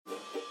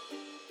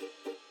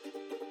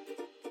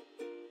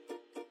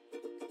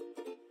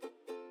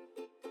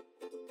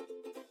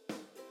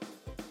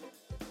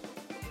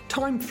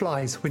Time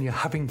flies when you're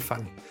having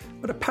fun,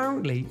 but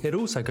apparently it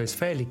also goes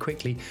fairly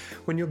quickly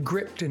when you're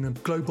gripped in a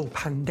global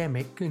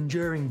pandemic,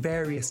 enduring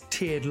various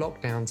tiered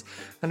lockdowns,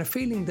 and a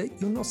feeling that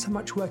you're not so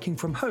much working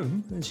from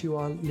home as you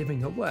are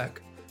living at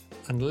work.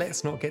 And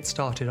let's not get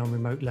started on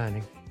remote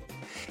learning.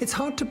 It's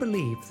hard to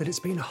believe that it's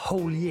been a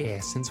whole year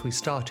since we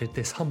started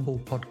this humble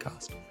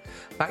podcast.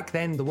 Back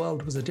then, the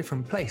world was a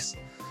different place.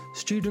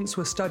 Students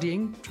were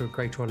studying, to a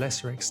greater or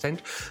lesser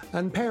extent,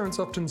 and parents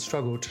often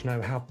struggled to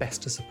know how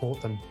best to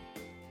support them.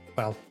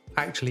 Well,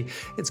 actually,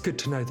 it's good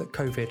to know that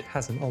COVID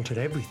hasn't altered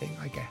everything,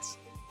 I guess.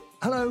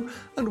 Hello,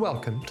 and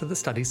welcome to the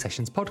Study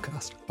Sessions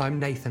podcast. I'm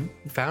Nathan,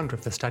 founder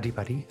of the Study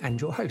Buddy,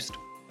 and your host.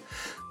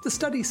 The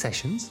Study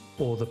Sessions,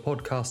 or the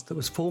podcast that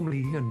was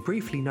formerly and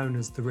briefly known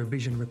as the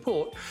Revision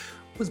Report,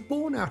 was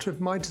born out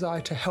of my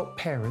desire to help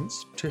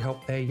parents to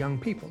help their young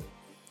people.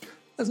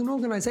 As an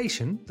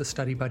organisation, the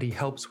Study Buddy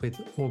helps with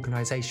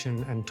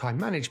organisation and time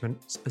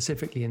management,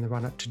 specifically in the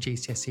run-up to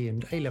GCSE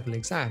and A-level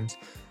exams.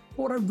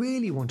 But what I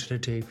really wanted to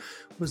do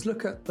was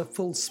look at the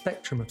full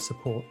spectrum of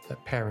support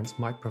that parents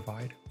might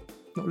provide,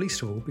 not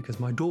least of all because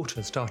my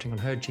daughter's starting on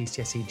her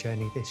GCSE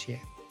journey this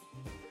year.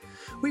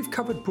 We've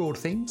covered broad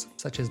themes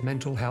such as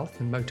mental health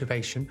and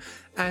motivation,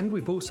 and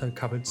we've also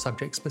covered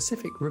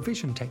subject-specific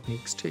revision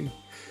techniques too.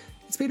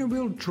 It's been a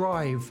real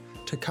drive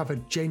to cover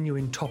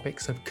genuine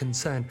topics of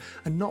concern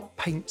and not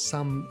paint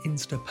some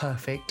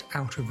insta-perfect,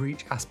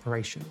 out-of-reach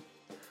aspiration.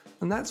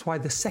 And that's why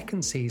the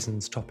second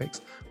season's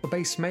topics were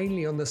based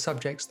mainly on the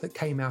subjects that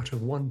came out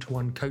of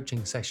one-to-one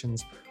coaching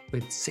sessions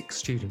with 6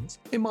 students.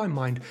 In my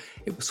mind,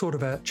 it was sort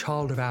of a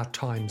child of our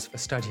times for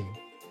studying.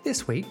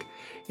 This week,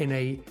 in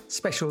a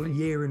special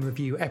year in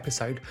review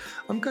episode,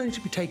 I'm going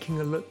to be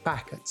taking a look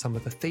back at some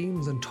of the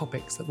themes and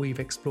topics that we've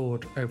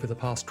explored over the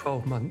past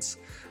 12 months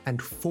and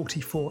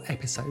 44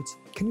 episodes.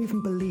 Can you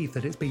even believe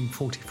that it's been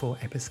 44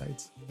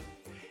 episodes?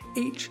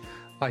 Each,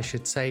 I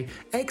should say,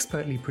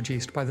 expertly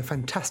produced by the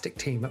fantastic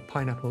team at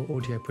Pineapple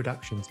Audio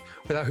Productions,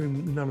 without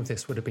whom none of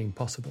this would have been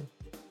possible.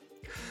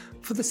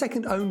 For the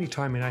second only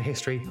time in our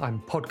history, I'm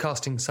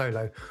podcasting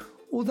solo,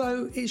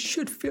 although it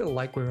should feel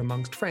like we're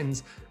amongst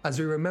friends as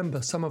we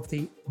remember some of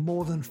the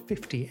more than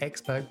 50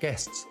 expert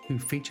guests who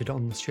featured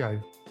on the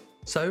show.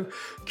 So,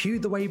 cue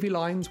the wavy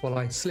lines while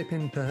I slip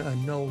into a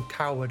Noel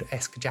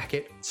Coward-esque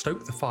jacket,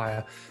 stoke the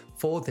fire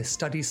for this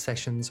Study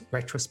Sessions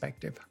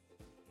retrospective.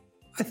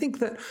 I think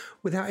that,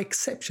 without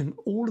exception,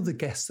 all of the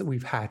guests that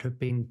we've had have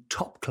been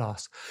top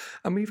class,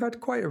 and we've had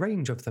quite a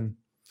range of them.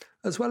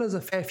 As well as a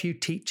fair few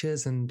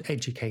teachers and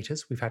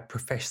educators, we've had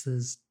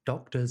professors,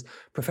 doctors,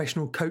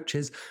 professional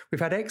coaches, we've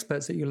had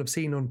experts that you'll have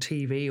seen on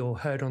TV or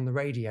heard on the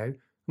radio,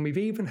 and we've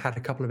even had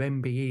a couple of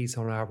MBEs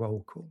on our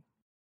roll call.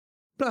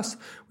 Plus,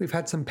 we've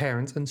had some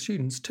parents and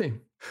students too.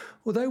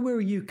 Although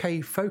we're a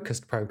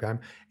UK-focused programme,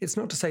 it's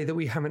not to say that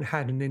we haven't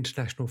had an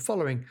international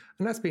following,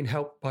 and that's been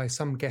helped by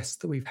some guests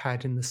that we've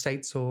had in the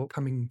States or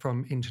coming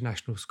from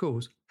international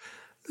schools.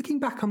 Looking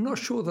back, I'm not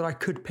sure that I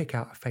could pick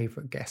out a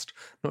favourite guest,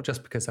 not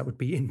just because that would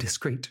be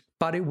indiscreet,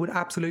 but it would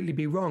absolutely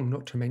be wrong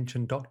not to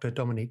mention Dr.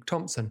 Dominique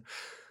Thompson.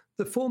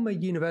 The former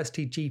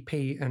university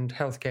GP and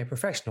healthcare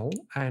professional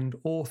and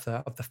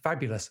author of the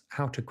fabulous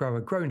How to Grow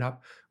a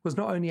Grown-Up was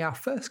not only our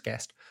first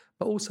guest,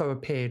 but also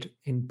appeared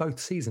in both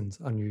seasons,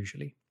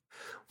 unusually.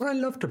 What I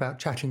loved about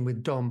chatting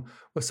with Dom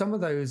were some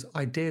of those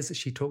ideas that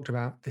she talked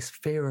about, this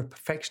fear of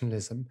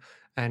perfectionism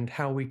and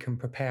how we can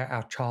prepare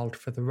our child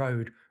for the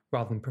road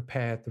rather than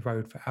prepare the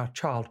road for our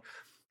child.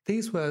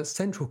 These were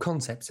central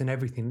concepts in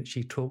everything that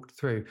she talked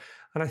through.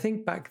 And I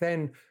think back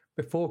then,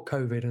 before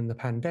COVID and the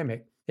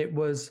pandemic, it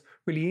was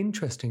really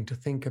interesting to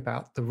think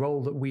about the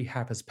role that we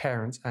have as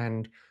parents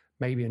and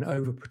maybe an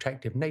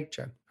overprotective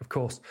nature. Of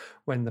course,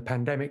 when the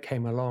pandemic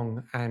came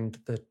along and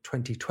the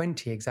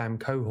 2020 exam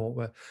cohort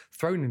were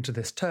thrown into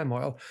this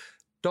turmoil,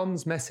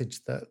 Dom's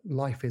message that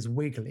life is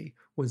wiggly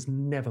was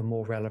never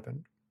more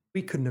relevant.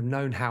 We couldn't have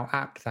known how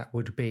apt that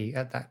would be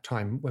at that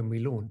time when we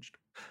launched.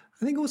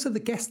 I think also the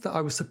guest that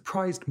I was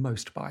surprised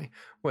most by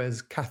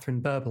was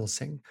Catherine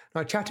Birbalsingh.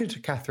 I chatted to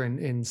Catherine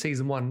in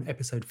Season 1,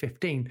 Episode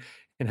 15,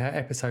 in her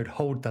episode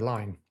Hold the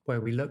Line, where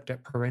we looked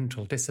at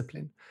parental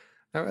discipline.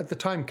 Now, at the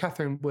time,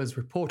 Catherine was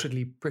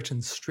reportedly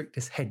Britain's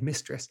strictest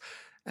headmistress,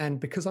 and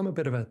because I'm a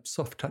bit of a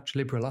soft-touch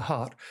liberal at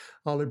heart,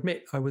 I'll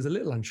admit I was a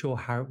little unsure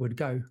how it would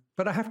go.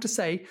 But I have to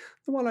say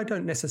that while I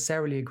don't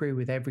necessarily agree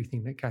with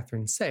everything that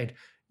Catherine said,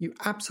 you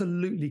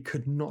absolutely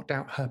could not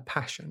doubt her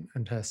passion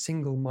and her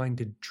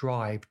single-minded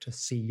drive to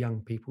see young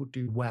people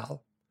do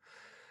well.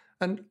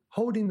 And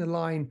holding the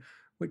line,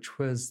 which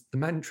was the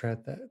mantra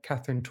that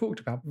Catherine talked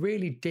about,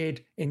 really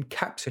did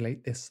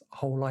encapsulate this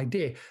whole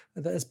idea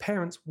that as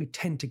parents, we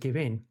tend to give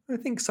in. I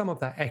think some of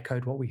that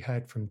echoed what we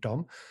heard from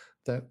Dom,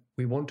 that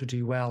we want to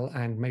do well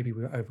and maybe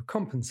we're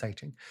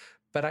overcompensating.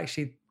 But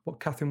actually, what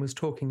Catherine was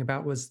talking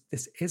about was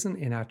this isn't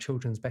in our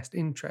children's best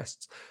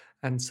interests.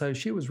 And so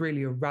she was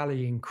really a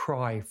rallying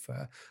cry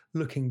for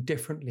looking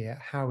differently at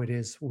how it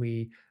is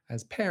we,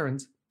 as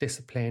parents,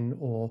 discipline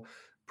or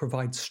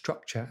provide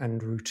structure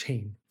and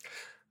routine.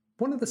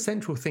 One of the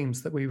central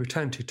themes that we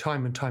return to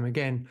time and time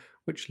again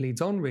which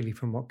leads on really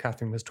from what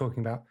Catherine was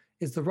talking about,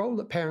 is the role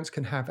that parents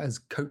can have as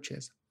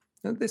coaches.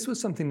 Now, this was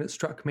something that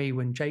struck me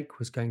when Jake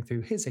was going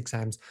through his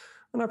exams,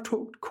 and I've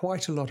talked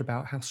quite a lot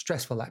about how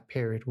stressful that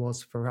period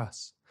was for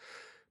us.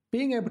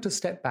 Being able to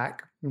step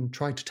back and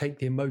try to take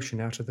the emotion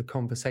out of the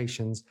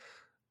conversations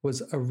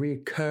was a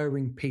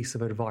recurring piece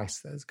of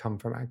advice that has come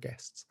from our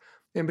guests.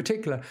 In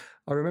particular,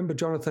 I remember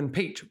Jonathan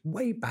Peach,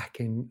 way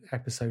back in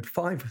episode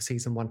 5 of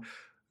season 1,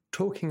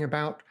 talking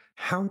about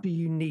how do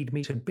you need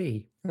me to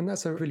be? And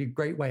that's a really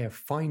great way of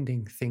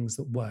finding things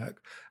that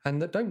work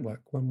and that don't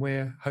work when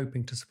we're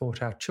hoping to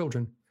support our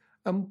children.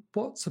 And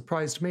what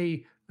surprised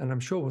me, and I'm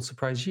sure will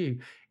surprise you,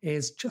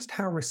 is just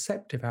how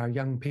receptive our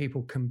young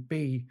people can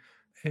be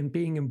in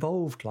being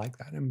involved like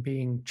that and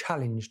being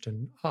challenged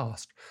and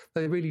asked.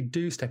 They really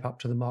do step up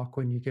to the mark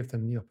when you give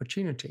them the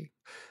opportunity.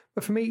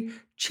 But for me,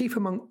 chief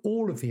among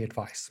all of the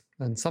advice,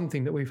 and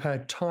something that we've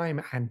heard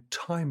time and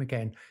time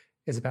again,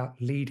 is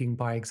about leading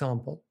by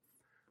example.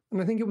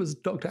 And I think it was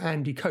Dr.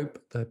 Andy Cope,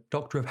 the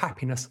Doctor of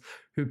Happiness,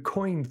 who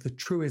coined the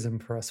truism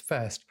for us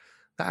first,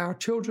 that our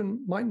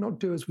children might not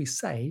do as we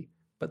say,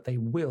 but they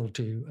will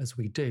do as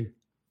we do.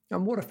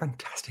 And what a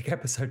fantastic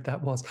episode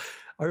that was.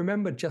 I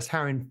remember just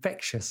how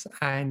infectious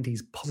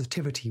Andy's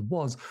positivity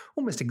was,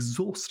 almost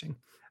exhausting.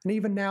 And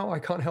even now, I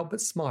can't help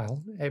but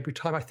smile every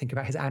time I think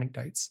about his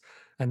anecdotes.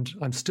 And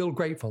I'm still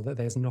grateful that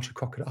there's not a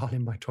crocodile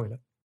in my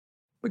toilet.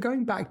 But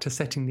going back to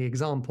setting the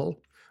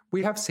example,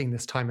 we have seen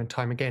this time and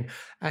time again.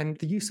 And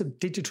the use of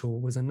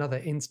digital was another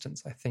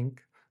instance, I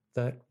think,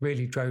 that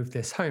really drove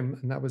this home.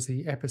 And that was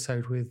the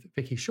episode with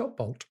Vicky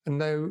Shotbolt.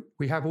 And though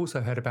we have also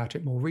heard about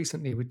it more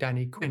recently with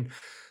Danny Quinn,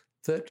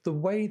 that the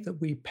way that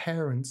we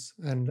parents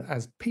and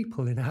as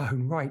people in our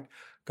own right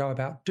go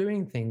about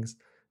doing things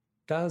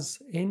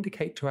does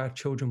indicate to our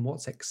children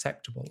what's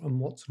acceptable and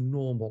what's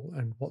normal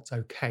and what's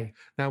okay.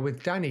 Now,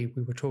 with Danny,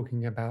 we were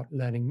talking about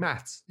learning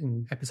maths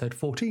in episode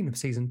 14 of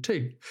season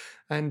 2.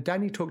 And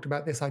Danny talked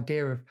about this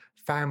idea of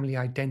family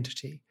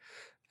identity.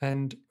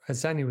 And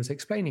as Danny was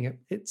explaining it,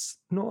 it's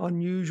not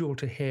unusual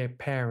to hear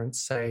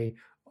parents say,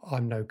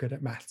 I'm no good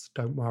at maths,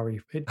 don't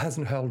worry, it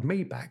hasn't held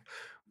me back,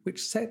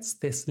 which sets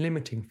this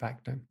limiting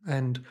factor.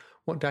 And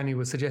what Danny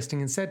was suggesting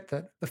instead,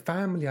 that the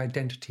family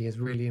identity is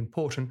really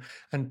important,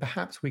 and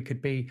perhaps we could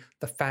be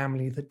the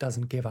family that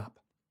doesn't give up.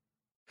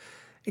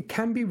 It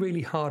can be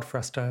really hard for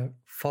us to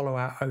follow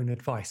our own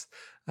advice,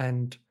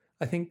 and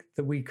I think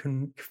that we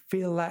can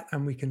feel that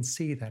and we can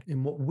see that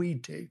in what we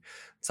do.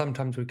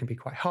 Sometimes we can be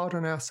quite hard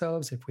on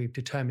ourselves if we've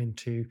determined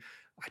to,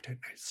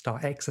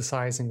 start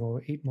exercising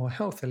or eat more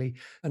healthily,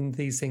 and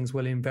these things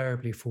will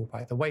invariably fall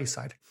by the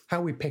wayside.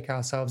 How we pick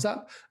ourselves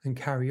up and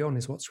carry on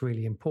is what's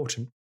really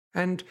important.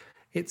 And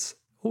it's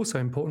also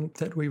important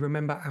that we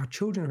remember our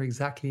children are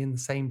exactly in the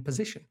same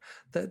position,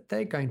 that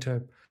they're going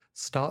to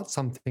start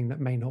something that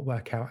may not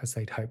work out as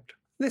they'd hoped.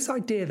 This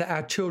idea that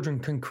our children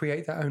can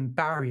create their own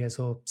barriers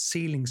or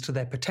ceilings to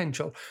their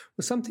potential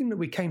was something that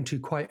we came to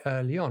quite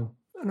early on.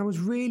 And I was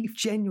really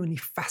genuinely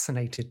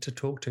fascinated to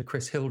talk to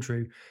Chris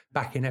Hildrew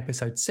back in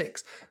episode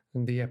 6,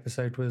 and the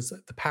episode was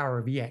The Power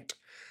of Yet,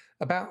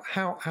 about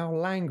how our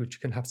language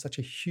can have such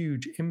a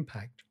huge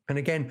impact. And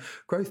again,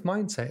 growth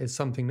mindset is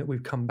something that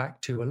we've come back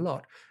to a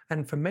lot.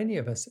 And for many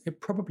of us,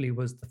 it probably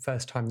was the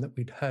first time that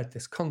we'd heard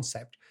this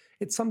concept.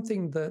 It's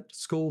something that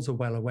schools are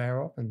well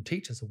aware of and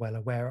teachers are well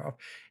aware of.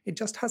 It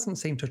just hasn't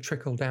seemed to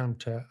trickle down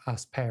to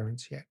us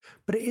parents yet.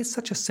 But it is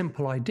such a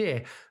simple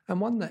idea and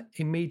one that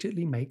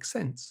immediately makes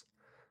sense.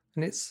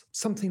 And it's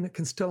something that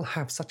can still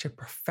have such a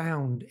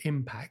profound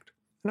impact.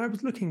 And I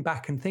was looking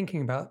back and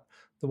thinking about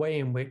the way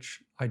in which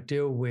I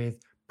deal with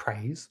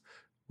praise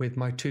with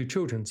my 2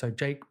 children. So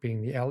Jake being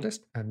the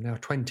eldest, and now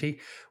 20.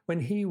 When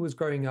he was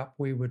growing up,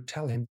 we would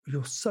tell him,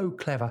 you're so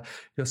clever.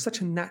 You're such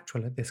a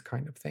natural at this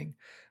kind of thing.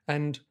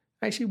 And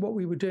actually what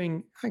we were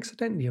doing,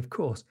 accidentally of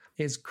course,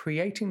 is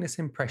creating this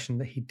impression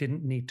that he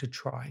didn't need to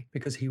try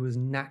because he was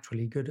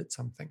naturally good at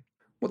something.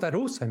 What that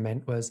also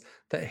meant was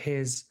that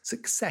his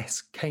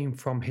success came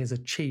from his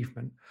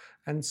achievement.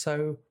 And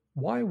so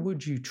why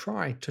would you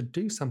try to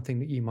do something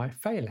that you might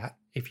fail at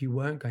if you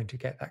weren't going to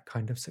get that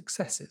kind of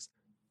successes?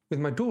 With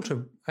my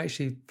daughter,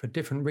 actually, for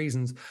different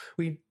reasons,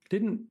 we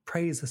didn't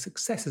praise the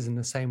successes in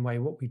the same way.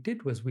 What we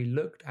did was we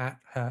looked at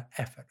her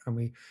effort and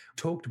we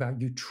talked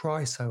about, you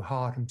try so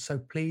hard. I'm so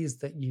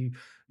pleased that you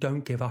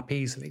don't give up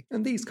easily,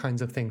 and these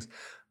kinds of things.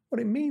 What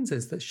it means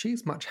is that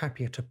she's much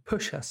happier to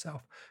push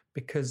herself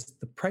because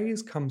the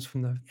praise comes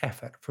from the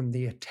effort, from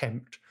the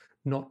attempt,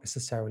 not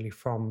necessarily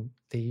from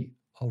the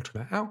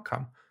ultimate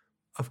outcome.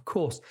 Of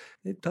course,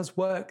 it does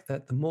work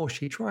that the more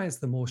she tries,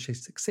 the more she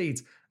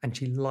succeeds, and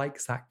she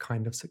likes that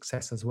kind of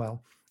success as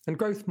well. And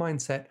growth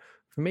mindset,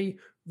 for me,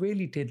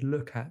 really did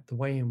look at the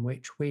way in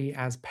which we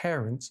as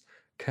parents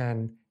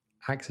can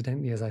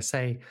accidentally, as I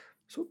say,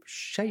 sort of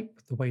shape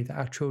the way that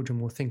our children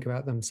will think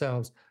about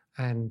themselves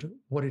and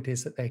what it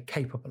is that they're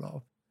capable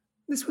of.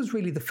 This was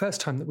really the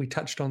first time that we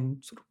touched on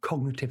sort of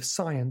cognitive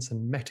science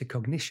and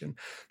metacognition,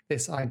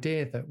 this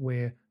idea that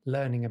we're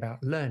learning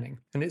about learning.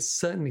 And it's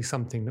certainly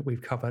something that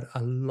we've covered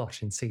a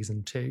lot in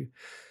season 2.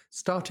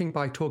 starting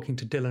by talking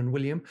to Dylan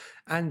William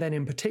and then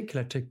in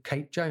particular to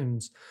Kate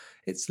Jones.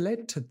 It's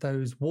led to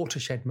those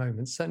watershed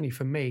moments, certainly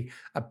for me,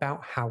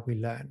 about how we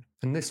learn.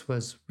 And this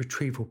was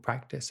retrieval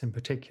practice in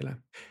particular.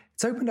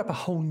 It's opened up a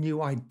whole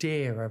new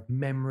idea of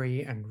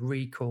memory and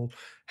recall,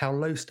 how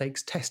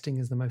low-stakes testing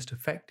is the most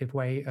effective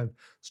way of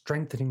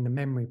strengthening the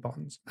memory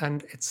bonds.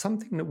 And it's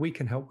something that we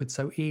can help with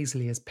so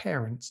easily as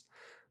parents.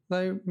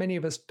 Though many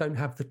of us don't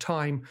have the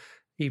time,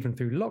 even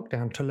through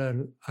lockdown, to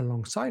learn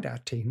alongside our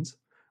teens,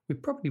 we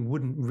probably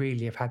wouldn't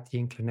really have had the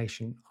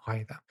inclination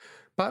either.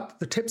 But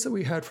the tips that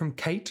we heard from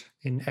Kate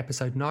in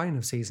episode 9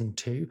 of season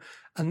 2,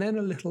 and then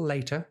a little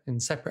later in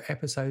separate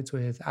episodes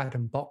with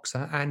Adam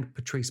Boxer and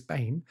Patrice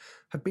Bain,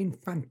 have been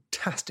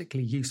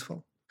fantastically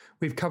useful.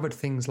 We've covered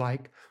things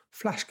like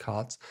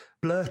flashcards,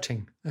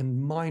 blurting,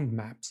 and mind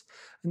maps.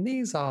 And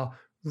these are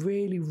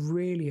really,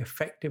 really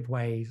effective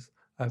ways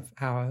of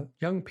our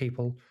young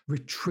people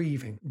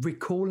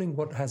recalling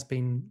what has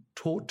been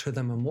taught to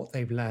them and what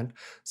they've learned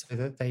so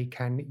that they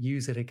can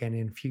use it again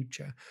in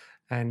future.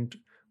 And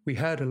we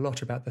heard a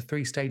lot about the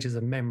 3 stages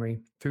of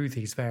memory through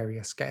these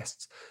various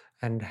guests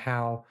and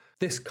how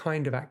this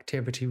kind of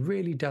activity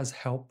really does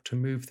help to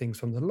move things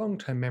from the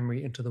long-term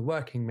memory into the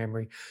working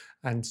memory,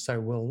 and so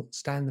will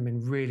stand them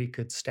in really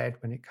good stead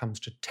when it comes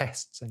to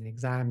tests and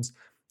exams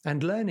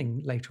and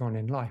learning later on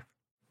in life.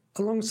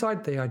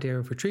 Alongside the idea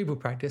of retrieval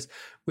practice,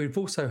 we've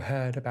also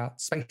heard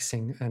about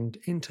spacing and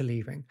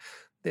interleaving,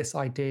 this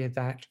idea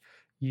that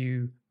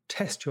you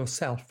test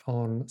yourself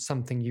on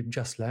something you've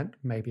just learnt,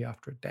 maybe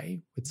after a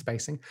day with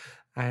spacing,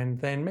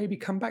 and then maybe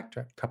come back to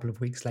it a couple of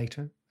weeks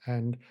later,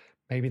 and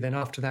maybe then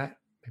after that,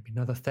 maybe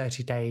another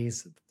 30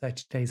 days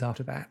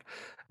after that.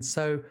 And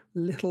so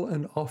little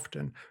and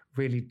often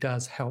really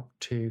does help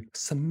to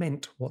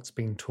cement what's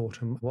been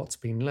taught and what's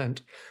been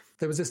learnt.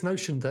 There was this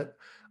notion that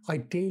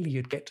ideally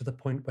you'd get to the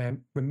point where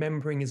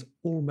remembering is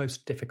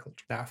almost difficult.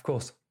 Now, of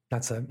course,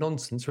 that's a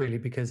nonsense really,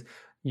 because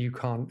you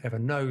can't ever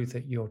know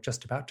that you're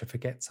just about to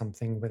forget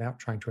something without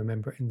trying to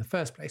remember it in the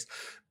first place.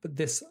 But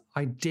this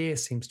idea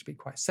seems to be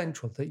quite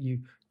central, that you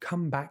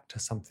come back to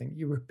something,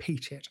 you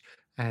repeat it,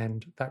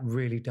 and that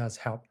really does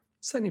help.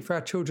 Certainly for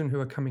our children who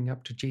are coming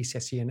up to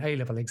GCSE and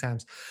A-level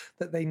exams,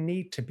 that they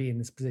need to be in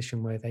this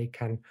position where they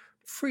can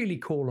freely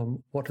call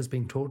on what has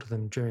been taught to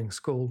them during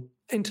school.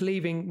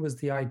 Interleaving was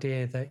the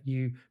idea that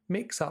you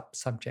mix up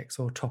subjects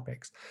or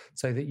topics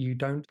so that you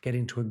don't get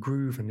into a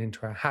groove and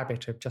into a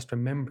habit of just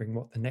remembering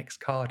what the next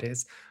card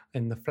is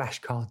in the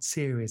flashcard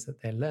series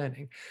that they're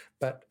learning,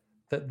 but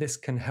that this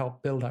can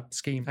help build up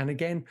scheme and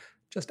again,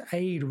 just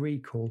aid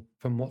recall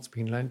from what's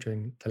been learned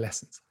during the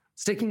lessons.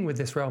 Sticking with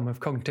this realm of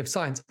cognitive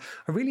science,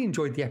 I really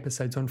enjoyed the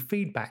episodes on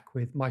feedback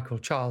with Michael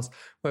Charles,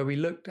 where we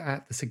looked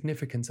at the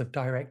significance of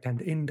direct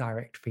and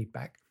indirect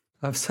feedback.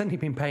 I've certainly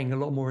been paying a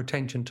lot more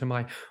attention to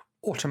my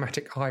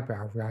automatic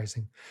eyebrow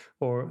rising,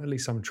 or at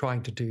least I'm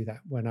trying to do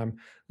that when I'm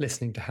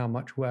listening to how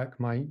much work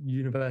my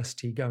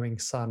university-going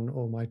son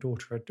or my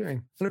daughter are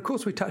doing. And of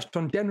course, we touched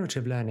on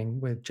generative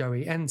learning with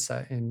Joey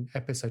Enser in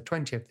episode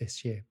 20 of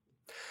this year.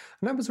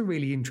 And that was a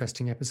really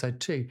interesting episode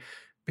too,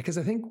 because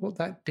I think what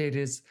that did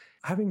is,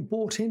 having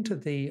bought into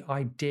the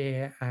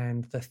idea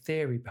and the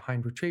theory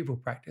behind retrieval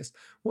practice,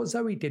 what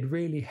Zoe did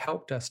really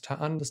helped us to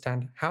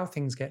understand how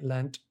things get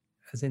learnt,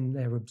 as in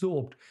they're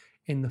absorbed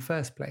in the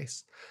first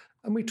place.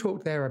 And we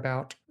talked there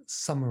about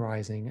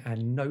summarizing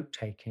and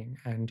note-taking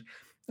and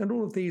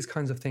all of these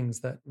kinds of things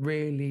that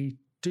really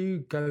do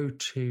go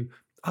to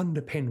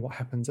underpin what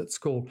happens at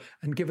school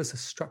and give us a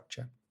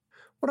structure.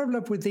 What I've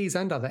loved with these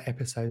and other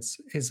episodes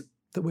is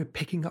that we're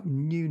picking up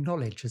new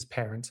knowledge as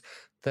parents,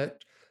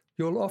 that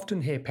you'll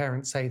often hear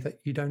parents say that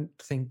you don't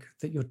think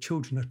that your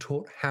children are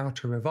taught how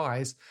to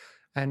revise.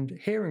 And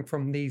hearing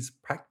from these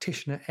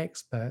practitioner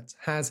experts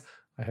has,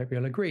 I hope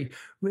you'll agree,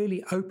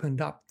 really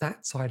opened up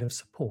that side of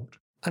support.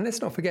 And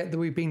let's not forget that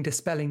we've been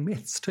dispelling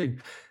myths too.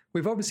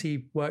 We've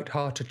obviously worked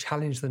hard to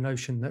challenge the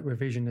notion that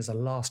revision is a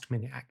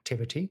last-minute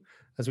activity,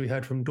 as we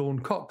heard from Dawn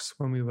Cox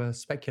when we were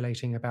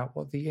speculating about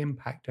what the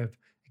impact of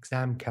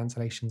exam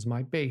cancellations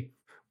might be.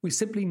 We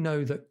simply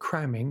know that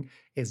cramming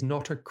is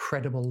not a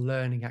credible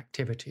learning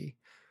activity,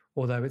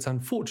 although it's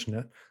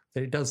unfortunate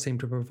that it does seem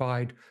to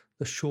provide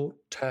the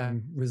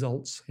short-term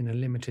results in a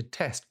limited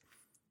test.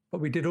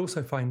 But we did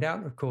also find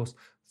out, of course,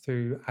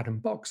 through Adam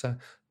Boxer,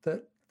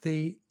 that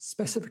the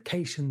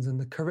specifications and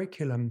the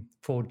curriculum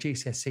for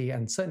GCSE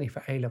and certainly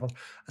for A-level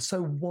are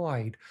so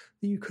wide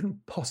that you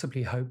couldn't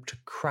possibly hope to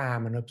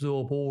cram and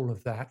absorb all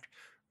of that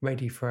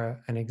ready for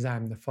an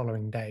exam the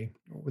following day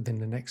or within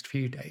the next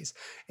few days.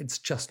 It's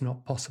just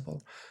not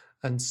possible.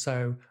 And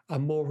so a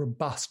more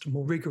robust,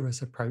 more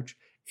rigorous approach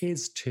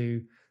is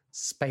to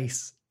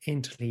space,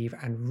 interleave,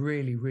 and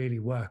really, really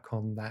work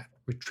on that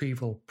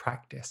retrieval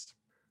practice.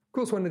 Of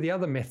course, one of the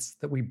other myths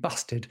that we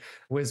busted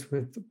was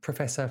with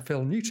Professor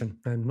Phil Newton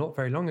not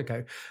very long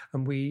ago,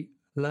 and we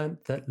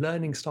learnt that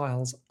learning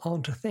styles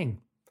aren't a thing.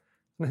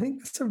 And I think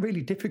that's a really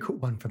difficult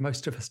one for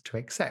most of us to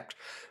accept,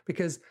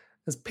 because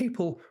as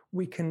people,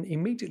 we can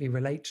immediately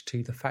relate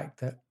to the fact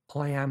that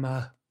I am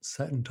a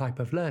certain type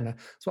of learner.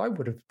 So I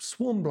would have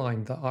sworn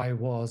blind that I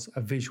was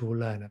a visual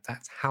learner.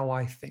 That's how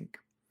I think.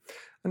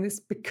 And it's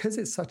because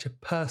it's such a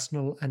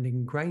personal and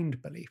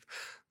ingrained belief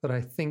that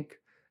I think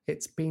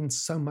it's been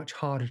so much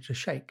harder to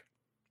shake.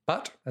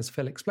 But as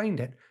Phil explained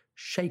it,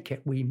 shake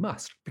it we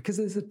must, because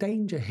there's a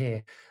danger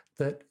here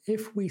that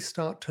if we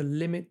start to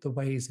limit the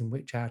ways in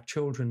which our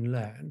children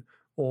learn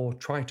or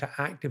try to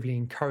actively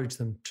encourage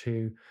them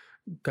to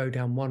go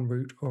down one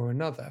route or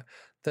another,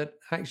 that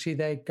actually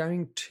they're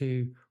going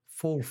to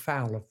fall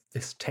foul of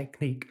this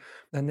technique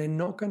and they're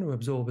not going to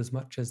absorb as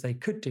much as they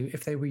could do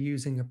if they were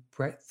using a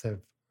breadth of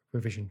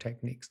revision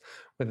techniques,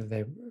 whether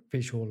they're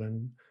visual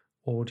and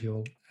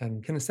audio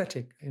and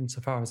kinesthetic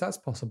insofar as that's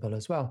possible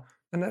as well.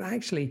 And that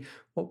actually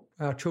what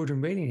our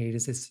children really need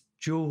is this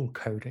dual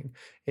coding,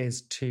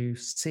 is to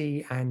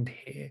see and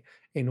hear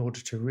in order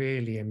to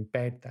really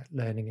embed that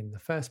learning in the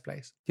first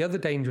place. The other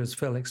danger, as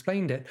Phil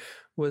explained it,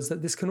 was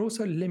that this can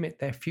also limit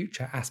their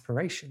future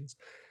aspirations.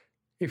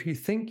 If you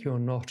think you're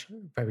not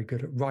very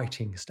good at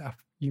writing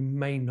stuff, you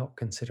may not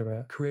consider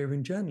a career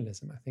in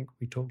journalism, I think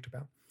we talked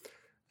about.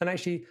 And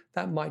actually,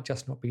 that might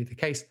just not be the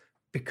case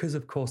because,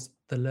 of course,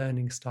 the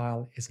learning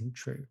style isn't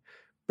true.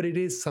 But it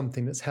is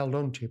something that's held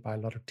on to by a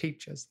lot of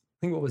teachers. I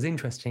think what was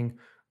interesting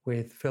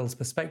with Phil's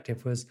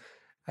perspective was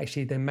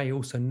actually there may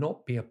also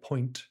not be a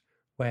point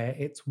where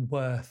it's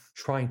worth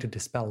trying to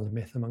dispel the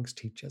myth amongst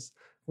teachers,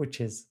 which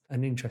is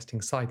an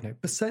interesting side note.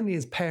 But certainly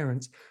as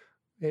parents,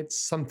 it's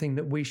something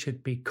that we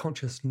should be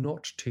conscious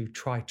not to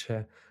try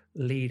to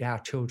lead our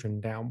children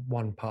down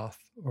one path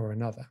or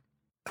another.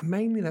 And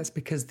mainly that's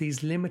because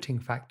these limiting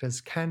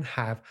factors can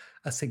have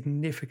a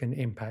significant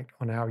impact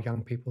on our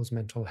young people's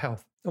mental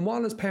health. And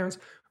while as parents,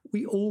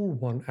 we all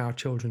want our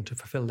children to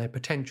fulfill their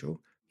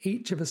potential,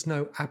 each of us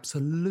know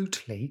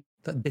absolutely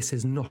that this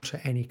is not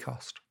at any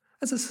cost.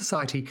 As a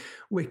society,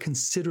 we're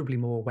considerably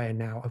more aware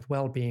now of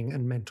well-being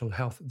and mental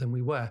health than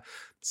we were,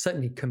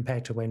 certainly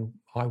compared to when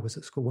I was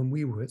at school, when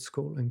we were at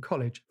school and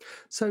college.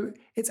 So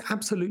it's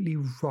absolutely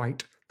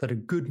right that a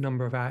good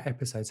number of our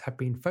episodes have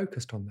been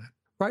focused on that.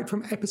 Right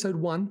from episode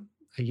 1,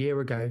 a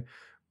year ago,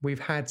 we've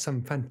had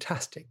some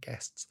fantastic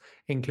guests,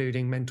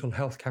 including mental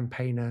health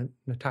campaigner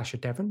Natasha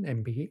Devon,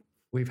 MBE.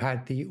 We've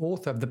had the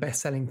author of the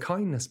best-selling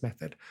Kindness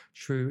Method,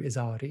 Shrew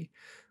Izadi.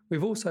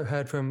 We've also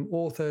heard from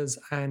authors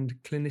and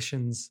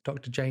clinicians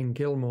Dr. Jane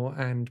Gilmore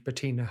and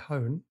Bettina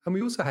Hone. And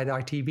we also had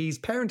ITV's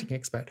parenting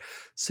expert,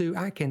 Sue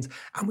Atkins.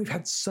 And we've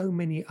had so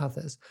many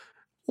others,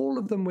 all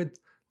of them with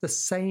the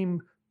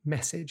same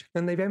message.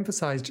 And they've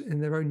emphasized in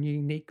their own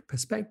unique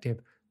perspective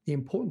the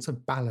importance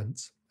of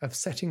balance, of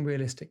setting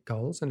realistic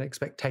goals and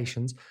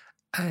expectations,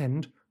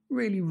 and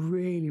really,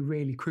 really,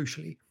 really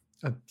crucially,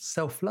 of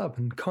self-love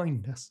and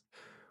kindness.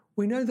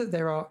 We know that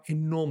there are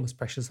enormous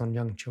pressures on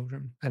young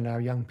children and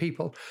our young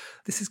people.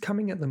 This is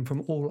coming at them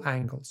from all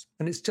angles,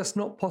 and it's just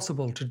not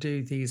possible to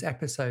do these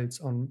episodes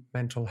on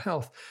mental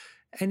health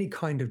any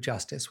kind of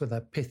justice with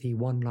a pithy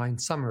one-line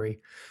summary.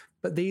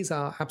 But these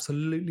are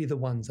absolutely the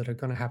ones that are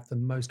going to have the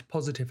most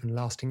positive and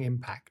lasting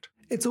impact.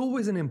 It's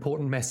always an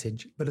important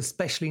message, but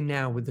especially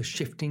now with the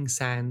shifting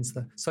sands,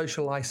 the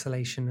social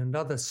isolation and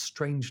other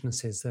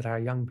strangenesses that our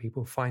young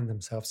people find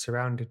themselves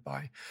surrounded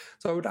by.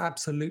 So I would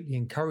absolutely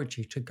encourage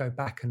you to go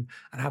back and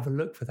have a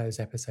look for those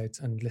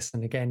episodes and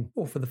listen again,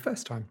 or for the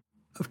first time.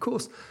 Of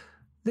course,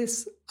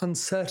 this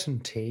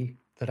uncertainty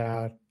that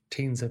our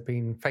teens have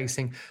been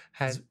facing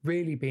has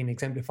really been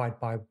exemplified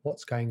by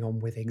what's going on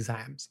with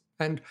exams.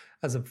 And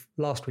as of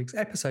last week's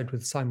episode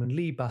with Simon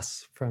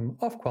Liebus from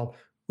Ofqual,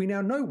 we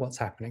now know what's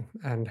happening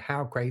and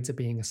how grades are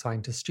being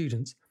assigned to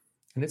students.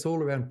 And it's all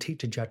around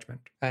teacher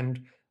judgment.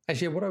 And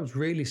actually, what I was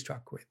really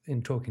struck with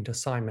in talking to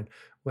Simon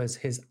was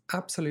his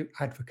absolute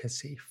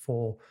advocacy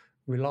for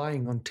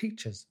relying on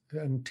teachers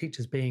and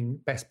teachers being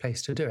best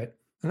placed to do it.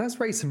 And that's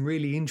raised some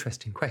really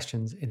interesting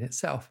questions in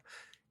itself.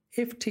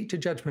 If teacher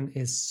judgment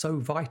is so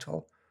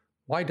vital,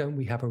 why don't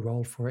we have a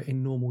role for it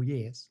in normal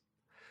years?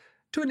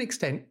 To an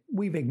extent,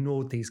 we've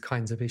ignored these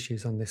kinds of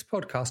issues on this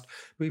podcast.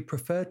 We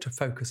prefer to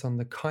focus on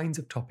the kinds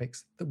of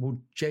topics that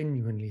will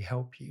genuinely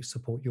help you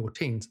support your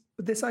teens.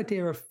 But this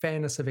idea of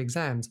fairness of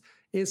exams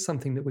is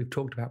something that we've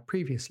talked about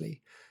previously,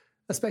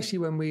 especially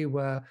when we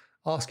were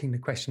asking the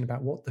question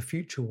about what the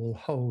future will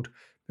hold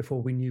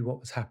before we knew what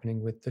was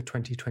happening with the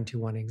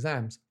 2021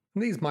 exams.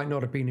 And these might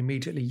not have been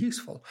immediately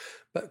useful,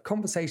 but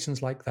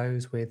conversations like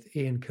those with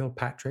Ian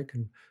Kilpatrick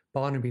and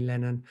Barnaby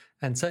Lennon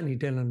and certainly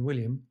Dylan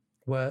William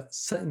were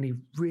certainly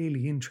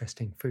really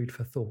interesting food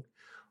for thought.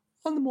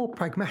 On the more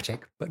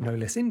pragmatic, but no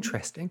less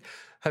interesting,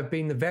 have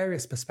been the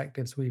various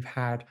perspectives we've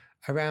had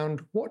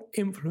around what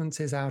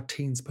influences our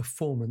teens'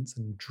 performance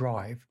and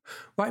drive.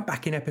 Right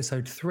back in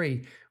episode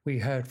 3, we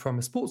heard from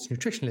a sports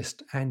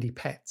nutritionist, Andy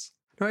Petts.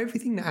 Now,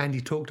 everything that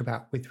Andy talked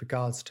about with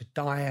regards to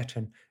diet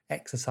and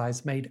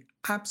exercise made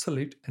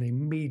absolute and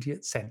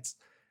immediate sense.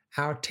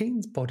 Our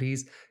teens'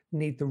 bodies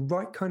need the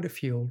right kind of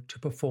fuel to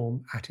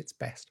perform at its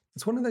best.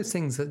 It's one of those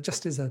things that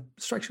just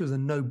strikes you as a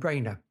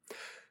no-brainer.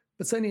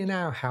 But certainly in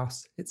our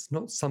house, it's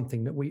not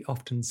something that we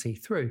often see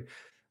through.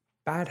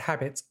 Bad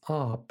habits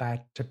are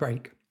bad to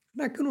break.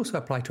 And that can also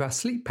apply to our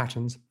sleep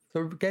patterns.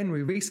 So again,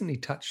 we recently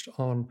touched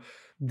on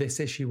this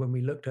issue when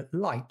we looked at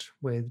light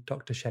with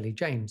Dr. Shelley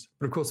James.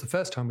 But of course, the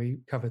first time we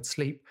covered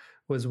sleep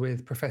was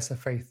with Professor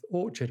Faith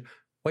Orchard,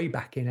 way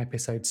back in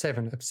episode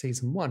 7 of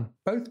season 1.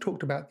 Both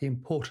talked about the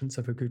importance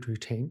of a good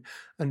routine,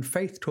 and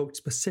Faith talked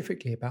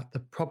specifically about the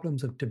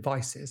problems of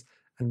devices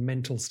and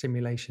mental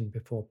stimulation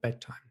before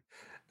bedtime.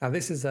 Now,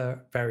 this is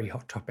a very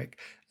hot topic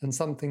and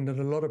something that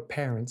a lot of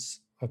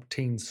parents of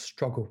teens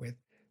struggle with.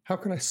 How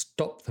can I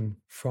stop them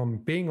from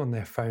being on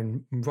their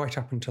phone right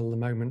up until the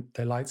moment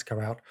their lights go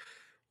out?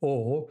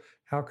 Or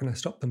how can I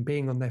stop them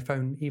being on their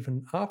phone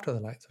even after the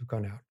lights have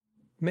gone out?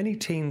 Many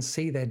teens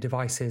see their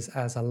devices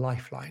as a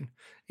lifeline,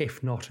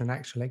 if not an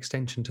actual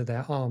extension to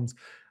their arms.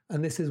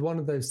 And this is one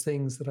of those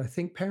things that I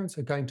think parents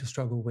are going to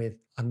struggle with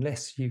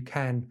unless you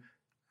can,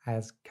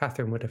 as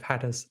Catherine would have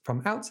had us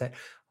from outset,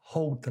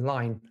 hold the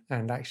line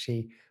and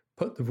actually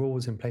put the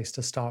rules in place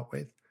to start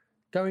with.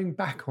 Going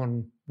back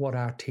on what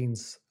our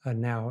teens are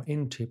now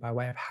into by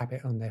way of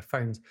habit on their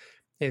phones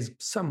is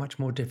so much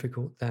more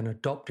difficult than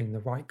adopting the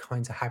right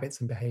kinds of habits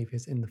and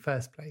behaviours in the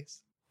first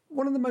place.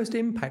 One of the most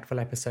impactful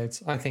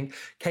episodes, I think,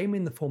 came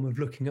in the form of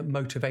looking at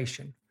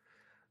motivation.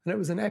 And it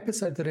was an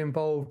episode that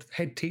involved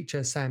head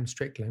teacher Sam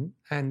Strickland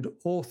and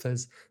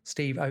authors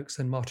Steve Oakes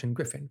and Martin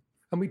Griffin.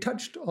 And we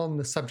touched on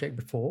the subject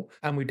before,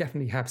 and we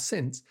definitely have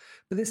since,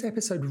 but this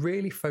episode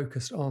really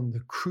focused on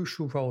the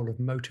crucial role of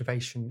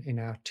motivation in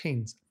our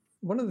teens.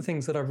 One of the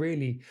things that I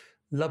really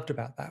loved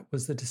about that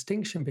was the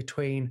distinction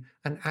between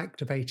an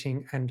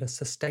activating and a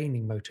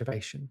sustaining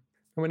motivation.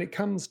 And when it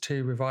comes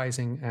to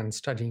revising and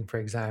studying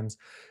for exams,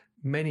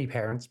 many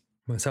parents,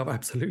 myself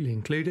absolutely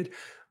included,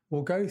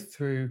 will go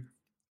through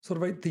sort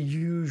of like the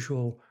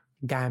usual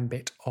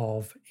gambit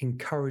of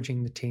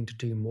encouraging the teen to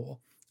do more.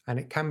 And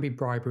it can be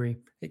bribery,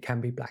 it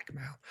can be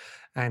blackmail,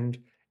 and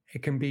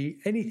it can be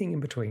anything in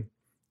between.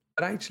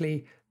 But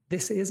actually,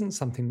 this isn't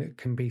something that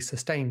can be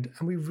sustained.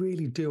 And we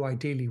really do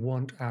ideally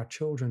want our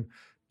children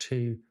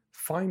to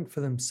find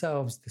for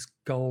themselves this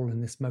goal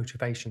and this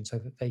motivation so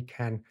that they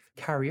can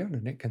carry on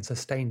and it can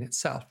sustain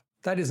itself.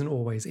 That isn't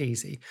always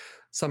easy.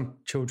 Some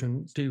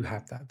children do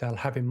have that. They'll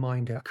have in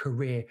mind a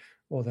career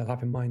or they'll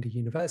have in mind a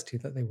university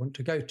that they want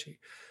to go to.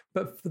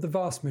 But for the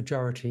vast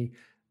majority,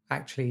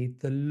 actually,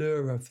 the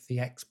lure of the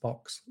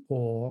Xbox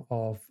or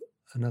of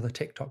another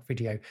TikTok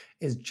video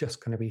is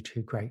just going to be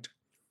too great.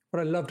 What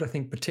I loved, I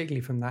think,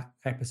 particularly from that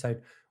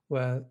episode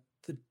were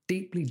the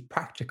deeply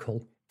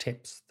practical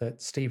tips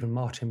that Steve and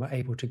Martin were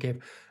able to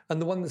give.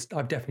 And the one that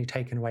I've definitely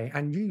taken away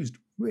and used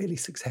really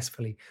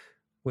successfully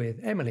with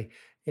Emily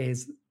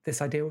is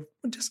this idea of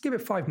just give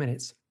it 5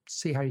 minutes,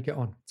 see how you get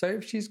on. So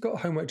if she's got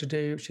homework to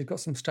do, if she's got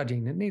some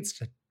studying that needs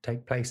to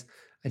take place,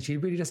 and she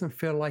really doesn't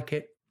feel like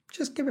it,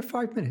 just give it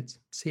 5 minutes,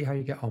 see how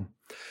you get on.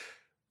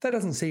 That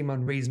doesn't seem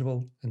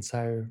unreasonable, and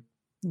so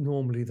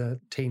normally the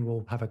teen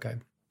will have a go.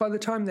 By the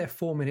time they're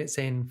 4 minutes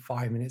in,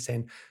 5 minutes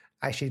in,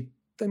 actually,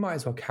 they might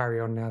as well carry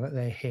on now that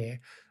they're here.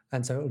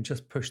 And so it'll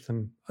just push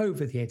them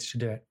over the edge to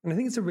do it. And I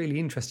think it's a really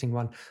interesting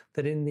one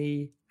that in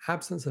the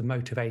absence of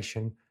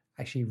motivation,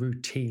 actually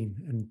routine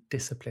and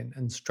discipline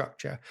and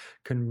structure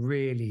can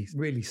really,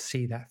 really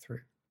see that through.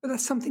 But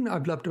that's something that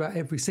I've loved about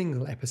every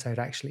single episode,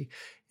 actually,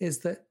 is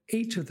that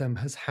each of them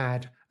has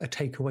had a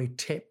takeaway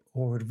tip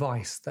or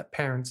advice that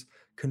parents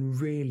can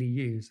really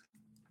use.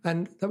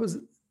 And that was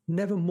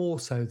never more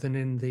so than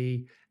in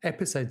the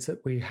episodes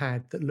that we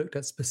had that looked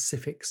at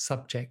specific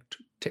subject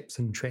tips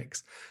and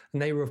tricks.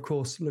 And they were, of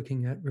course,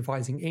 looking at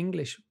revising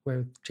English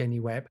with Jenny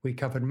Webb. We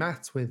covered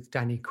maths with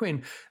Danny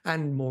Quinn,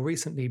 and more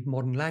recently,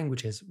 modern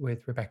languages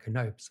with Rebecca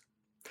Nobes.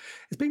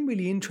 It's been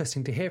really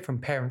interesting to hear from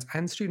parents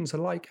and students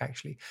alike,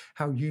 actually,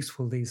 how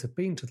useful these have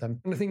been to them.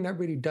 And I think that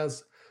really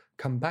does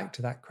come back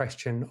to that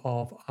question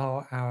of,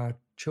 are our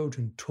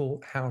children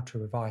taught how to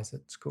revise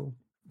at school?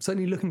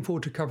 Certainly looking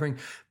forward to covering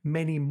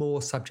many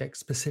more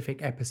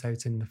subject-specific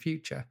episodes in the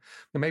future.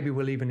 And maybe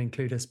we'll even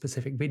include a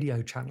specific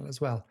video channel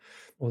as well,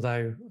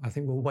 although I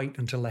think we'll wait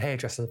until the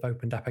hairdressers have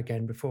opened up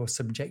again before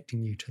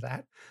subjecting you to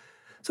that.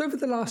 So over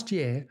the last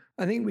year,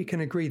 I think we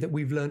can agree that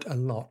we've learnt a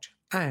lot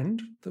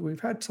and that we've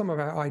had some of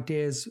our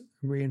ideas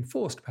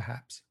reinforced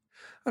perhaps.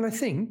 And I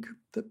think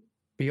that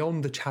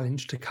beyond the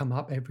challenge to come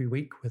up every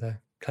week with a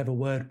clever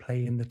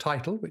wordplay in the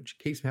title, which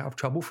keeps me out of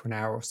trouble for an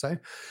hour or so,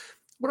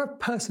 what I've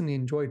personally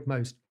enjoyed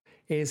most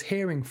is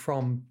hearing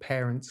from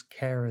parents,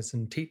 carers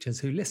and teachers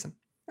who listen.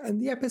 And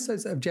the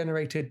episodes that have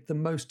generated the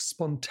most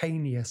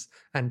spontaneous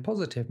and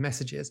positive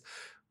messages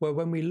were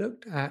when we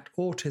looked at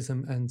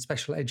autism and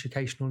special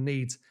educational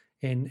needs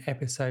in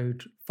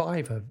episode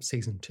 5 of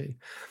season 2.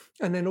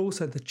 And then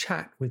also the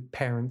chat with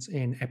parents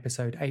in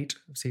episode 8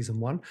 of season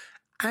 1.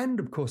 And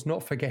of course,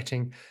 not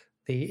forgetting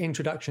the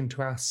introduction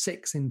to our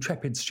 6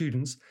 intrepid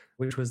students,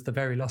 which was the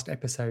very last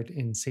episode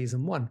in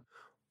season 1.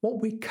 What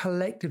we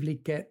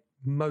collectively get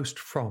most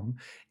from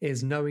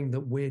is knowing that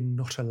we're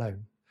not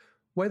alone.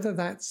 Whether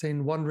that's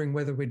in wondering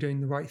whether we're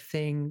doing the right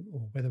thing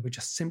or whether we're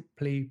just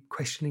simply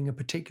questioning a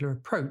particular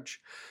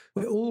approach,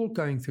 we're all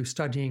going through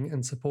studying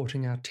and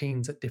supporting our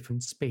teens at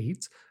different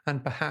speeds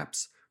and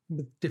perhaps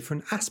with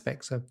different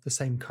aspects of the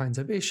same kinds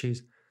of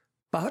issues.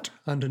 But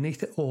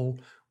underneath it all,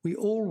 we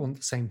all want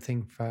the same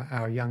thing for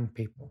our young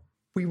people.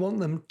 We want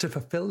them to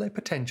fulfill their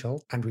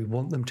potential and we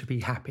want them to be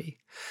happy.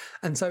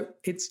 And so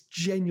it's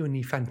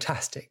genuinely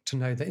fantastic to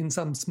know that in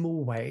some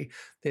small way,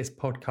 this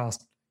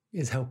podcast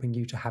is helping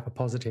you to have a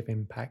positive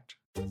impact.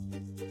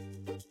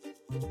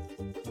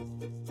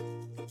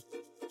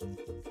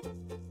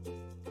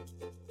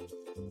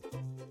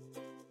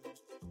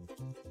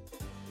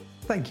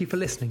 Thank you for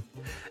listening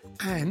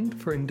and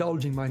for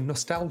indulging my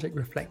nostalgic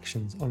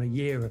reflections on a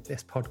year of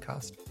this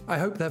podcast. I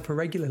hope that for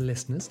regular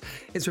listeners,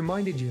 it's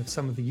reminded you of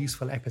some of the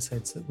useful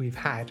episodes that we've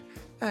had.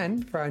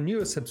 And for our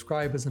newer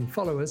subscribers and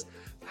followers,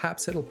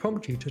 perhaps it'll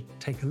prompt you to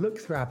take a look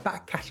through our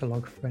back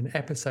catalogue for an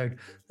episode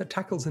that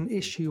tackles an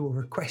issue or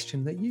a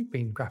question that you've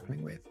been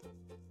grappling with.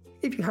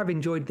 If you have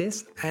enjoyed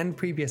this and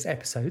previous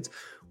episodes,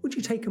 would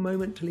you take a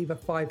moment to leave a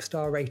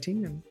 5-star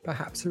rating and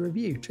perhaps a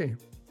review too?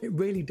 It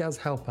really does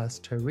help us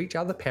to reach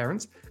other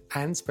parents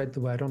and spread the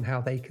word on how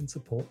they can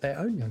support their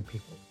own young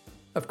people.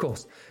 Of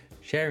course,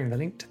 sharing the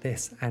link to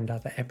this and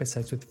other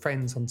episodes with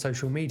friends on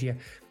social media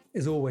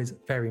is always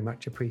very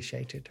much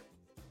appreciated.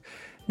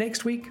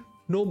 Next week,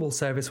 normal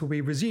service will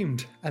be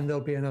resumed and there'll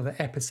be another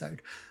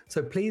episode.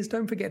 So please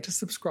don't forget to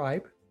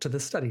subscribe to the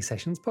Study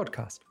Sessions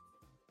podcast.